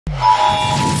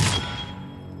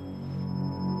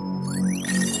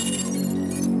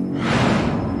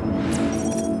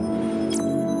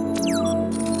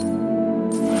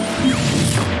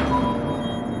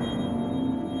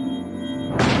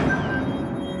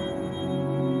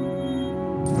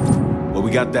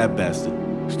We got that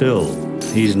bastard. Still,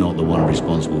 he's not the one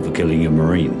responsible for killing your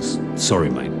Marines. Sorry,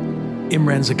 mate.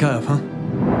 Imran's a curve, huh?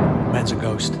 Man's a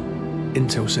ghost.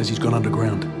 Intel says he's gone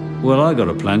underground. Well, I got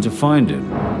a plan to find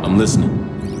him. I'm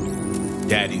listening.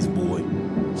 Daddy's boy.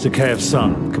 Zakhaev's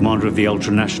son, commander of the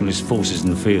ultra-nationalist forces in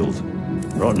the field.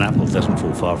 Rotten apple doesn't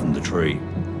fall far from the tree.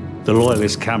 The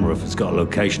loyalist camera has got a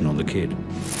location on the kid.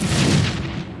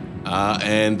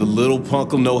 And the little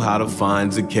punk'll know how to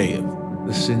find Zakhaev.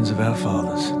 The sins of our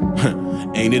fathers.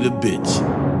 Ain't it a bitch?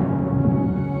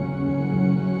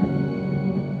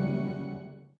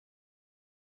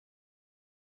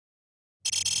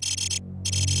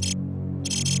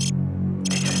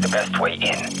 This is the best way in.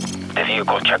 The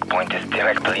vehicle checkpoint is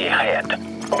directly ahead.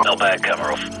 Not bad,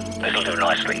 Kamarov. This'll do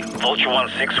nicely. Vulture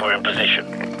 1-6, we're in position.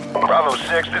 Bravo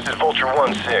 6, this is Vulture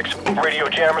 1-6. Radio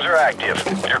jammers are active.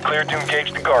 You're cleared to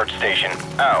engage the guard station.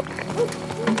 Out.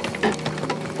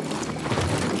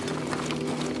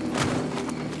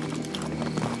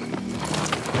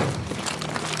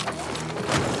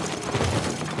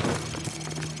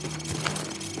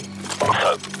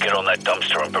 So, get on that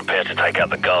dumpster and prepare to take out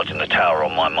the guards in the tower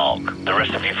on my mark. The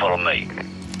rest of you follow me.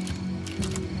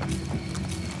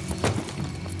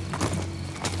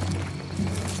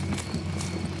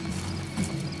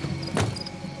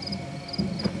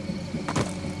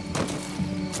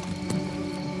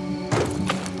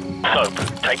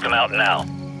 Soap, take them out now.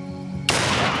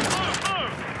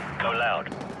 Go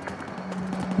loud.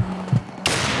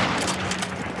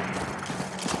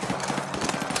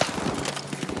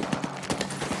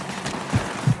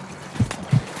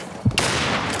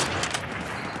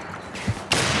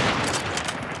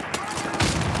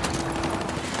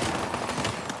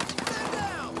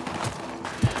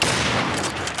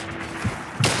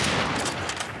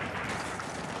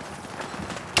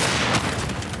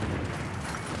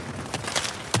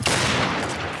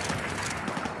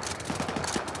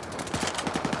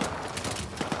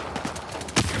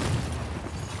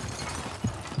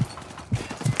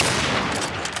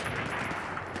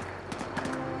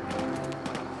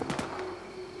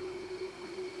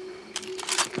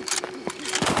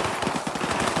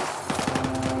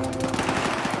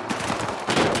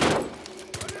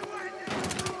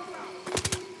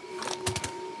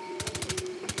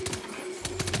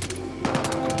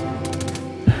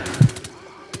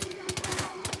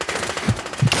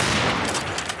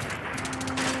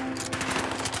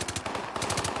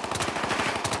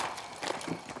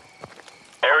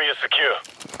 Area secure.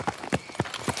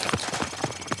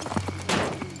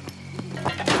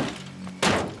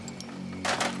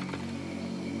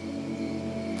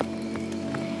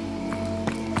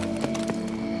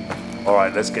 All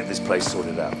right, let's get this place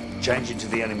sorted out. Change into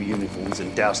the enemy uniforms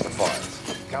and douse the fires.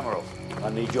 Kamarov, I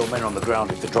need your men on the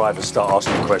ground if the drivers start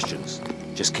asking questions.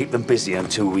 Just keep them busy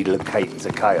until we locate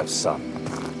Zakhaev's son.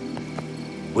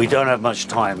 We don't have much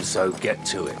time, so get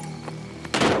to it.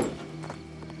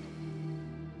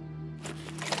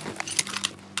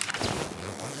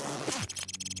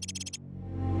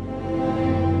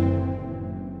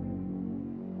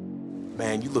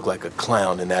 Man, you look like a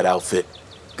clown in that outfit.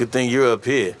 Good thing you're up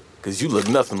here, because you look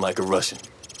nothing like a Russian.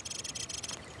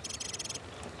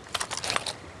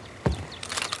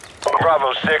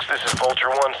 Bravo 6, this is Vulture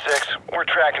 1-6. We're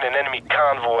tracking an enemy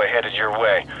convoy headed your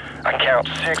way. I count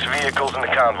 6 vehicles in the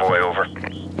convoy, over.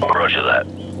 Roger that.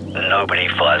 Nobody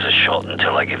fires a shot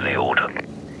until I give the order.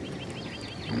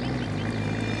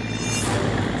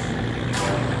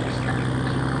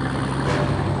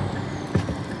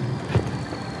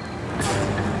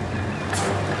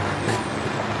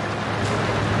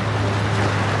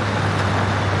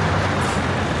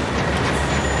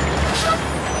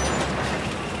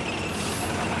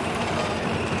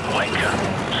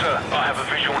 Sir, I have a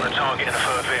visual on the target in a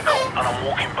third vehicle, and I'm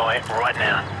walking by it right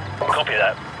now. Copy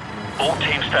that. All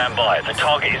teams stand by. The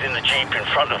target is in the jeep in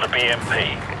front of the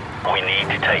BMP. We need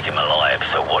to take him alive,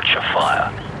 so watch your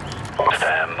fire.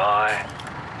 Stand by.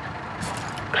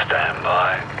 Stand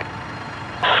by.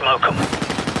 Smoke 'em.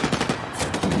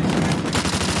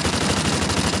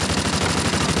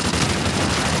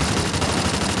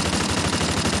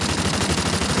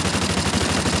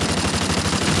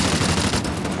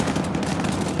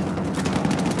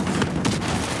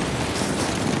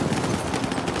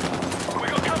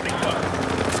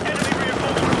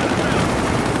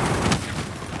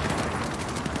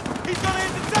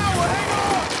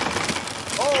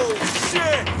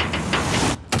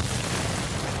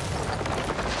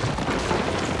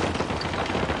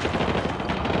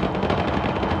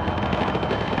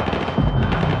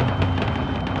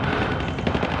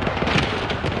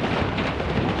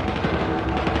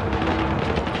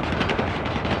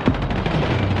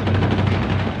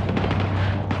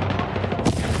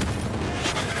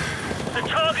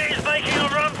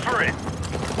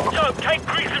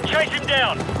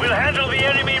 down. We'll handle the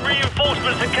enemy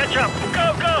reinforcements and catch up.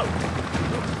 Go, go!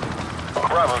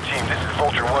 Bravo team, this is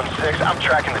Vulture 1-6. I'm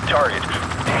tracking the target.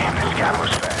 Damn, this guy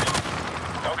moves fast.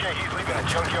 Okay, he's leaving a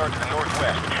junkyard to the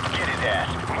northwest. Get his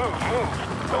ass. Move, move.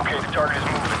 Okay, the target is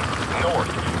moving. North.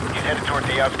 He's headed towards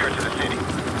the outskirts of the city.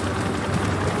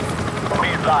 Be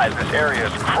advised, this area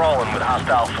is crawling with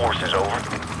hostile forces, over.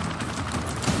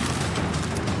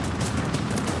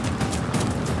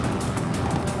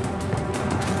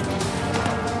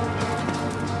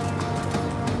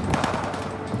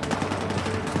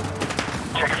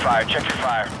 Check your fire, check your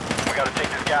fire. We gotta take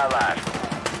this guy alive.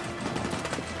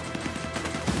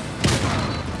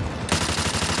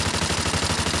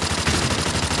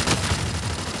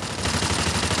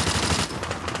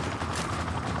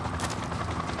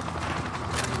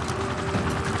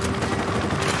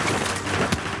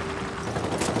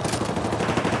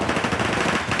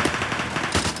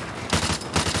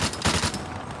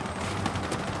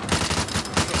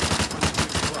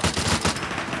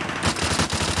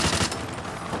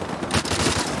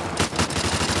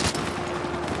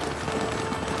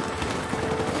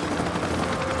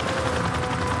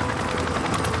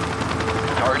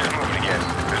 Target is moving again.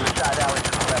 There's a side alley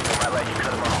to the left that might let you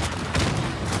cut him off.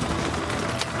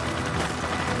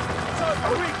 So,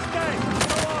 quick, stay!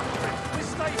 Go after him! We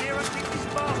stay here and keep these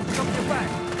bastards off your back.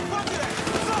 Roger that!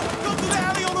 So, go to the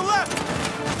alley on the left!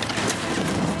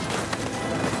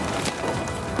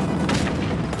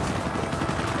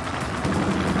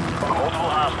 Multiple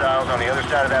hostiles on the other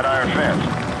side of that iron fence.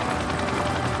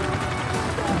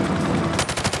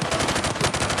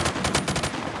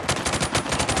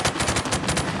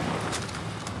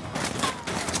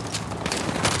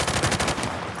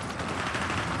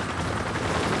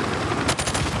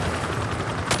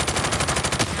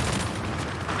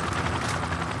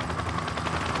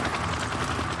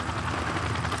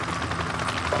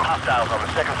 Hostiles on the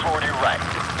second floor to your right.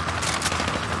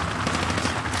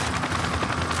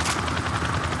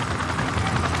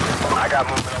 I got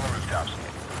movement on the rooftops.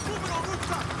 Moving on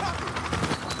rooftop, copy!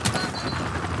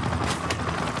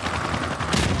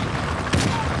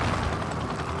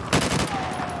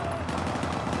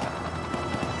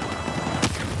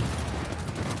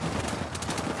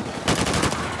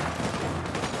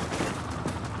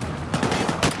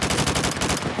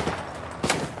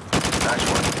 Nice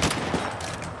one.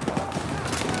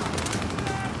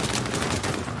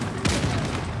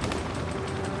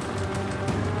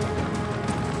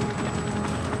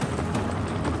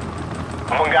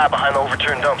 One guy behind the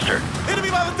overturned dumpster. Enemy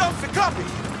by the dumpster, copy!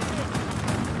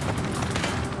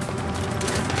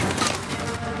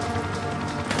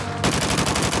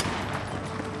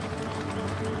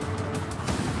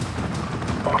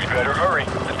 You better hurry.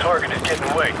 The target is getting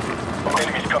away.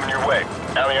 Enemy's coming your way.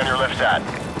 Alley on your left side.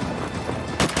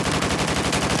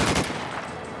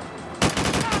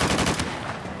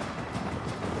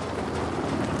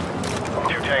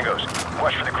 Two tangos.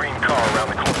 Watch for the green car around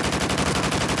the corner.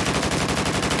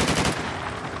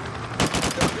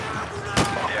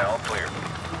 Yeah, all clear.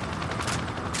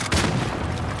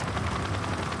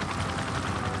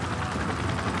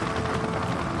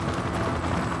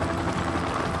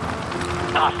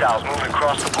 Hostiles moving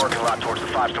across the parking lot towards the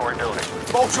 5-story building.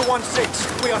 Vulture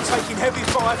 1-6, we are taking heavy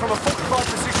fire from a fortified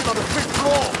position on the 5th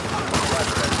floor.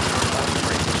 Roger that.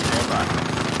 Stand by.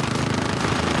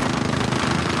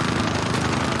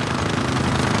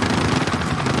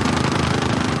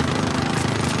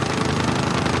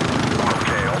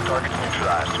 Okay, all targets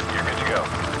neutralized. You're good to go.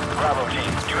 Bravo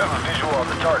team, do you have a visual on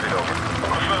the target, over?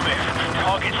 Affirmative.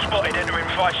 Target spotted entering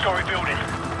 5-story building.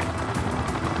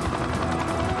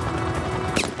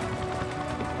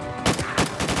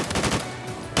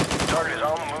 Target is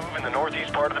on the move in the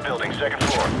northeast part of the building, second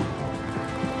floor.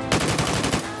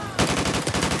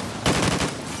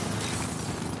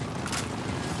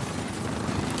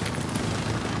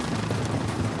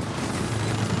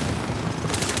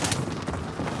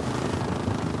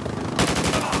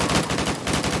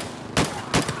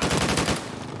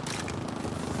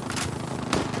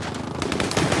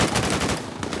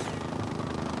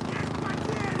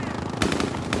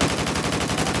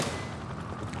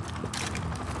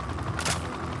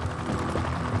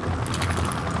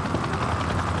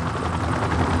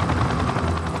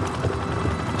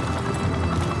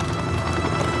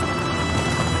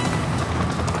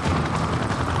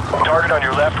 Target on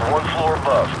your left, one floor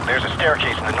above. There's a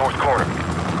staircase in the north corner.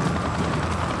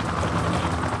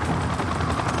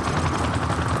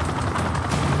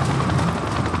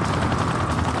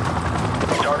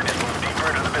 Target has moved deeper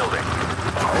into the building.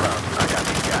 Hold on, I got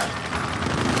these guys.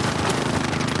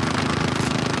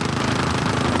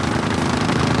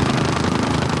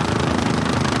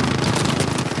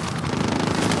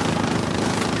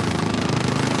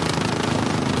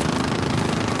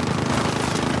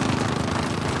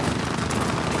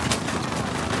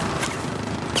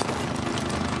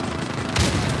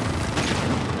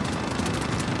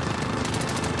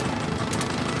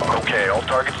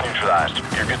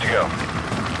 advised. You're good to go.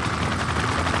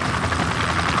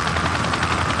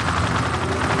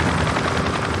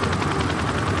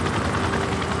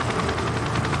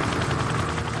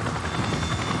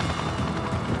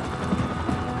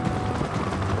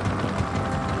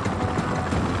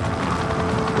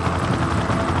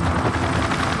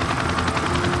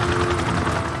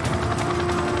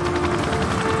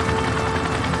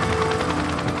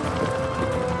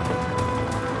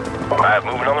 Alright,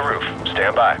 moving on the roof.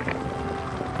 Stand by.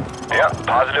 Yep,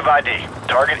 positive ID.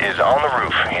 Target is on the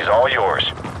roof. He's all yours.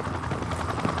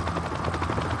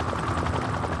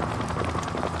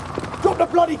 Drop the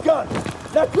bloody gun!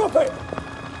 Now drop it!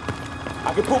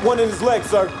 I can put one in his leg,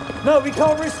 sir. No, we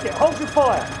can't risk it. Hold your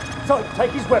fire. So,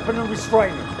 take his weapon and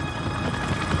restrain him.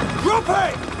 Drop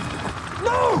it!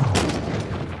 No!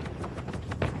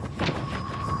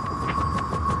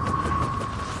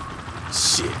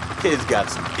 Shit, kid's got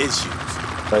some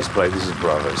issues. Base plate, this is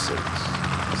Bravo 6.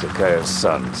 Zakaya's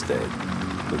son is dead.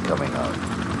 We're coming home.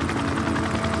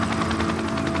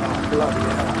 Oh, bloody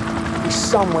hell. His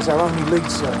son was our only lead,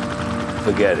 sir.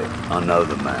 Forget it. I know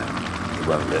the man. He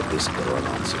won't let this go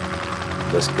unanswered.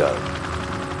 Let's go.